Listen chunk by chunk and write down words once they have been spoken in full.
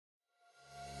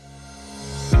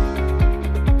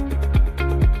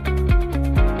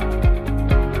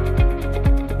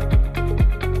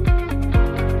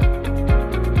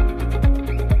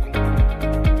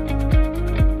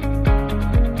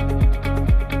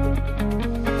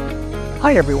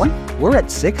Hi everyone, we're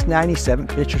at 697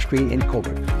 Fisher Street in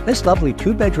Cobourg. This lovely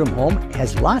 2-bedroom home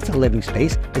has lots of living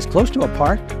space, is close to a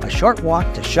park, a short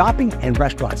walk to shopping and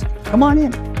restaurants. Come on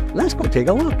in, let's go take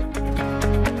a look.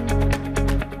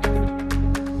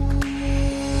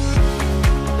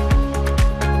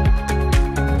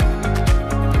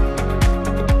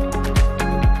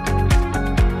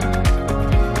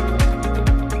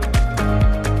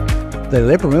 The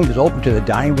living room is open to the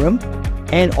dining room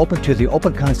and open to the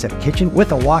open concept kitchen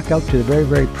with a walkout to the very,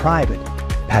 very private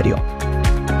patio.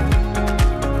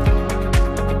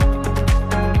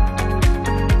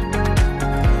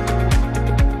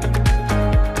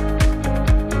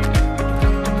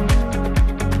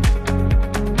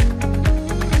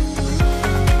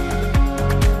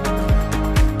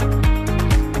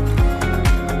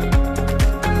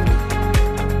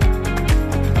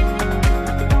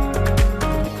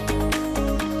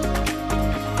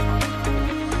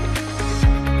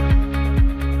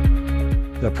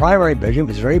 The primary bedroom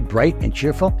is very bright and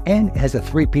cheerful and has a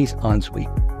 3-piece ensuite.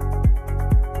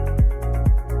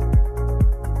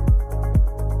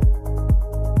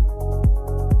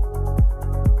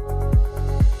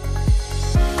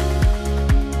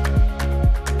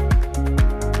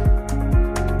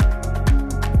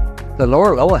 The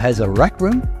lower level has a rec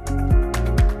room,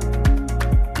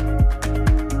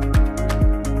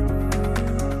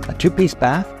 a 2-piece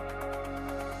bath,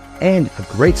 and a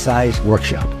great sized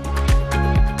workshop.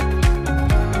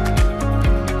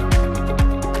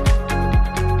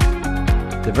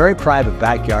 The very private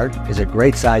backyard is a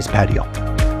great sized patio.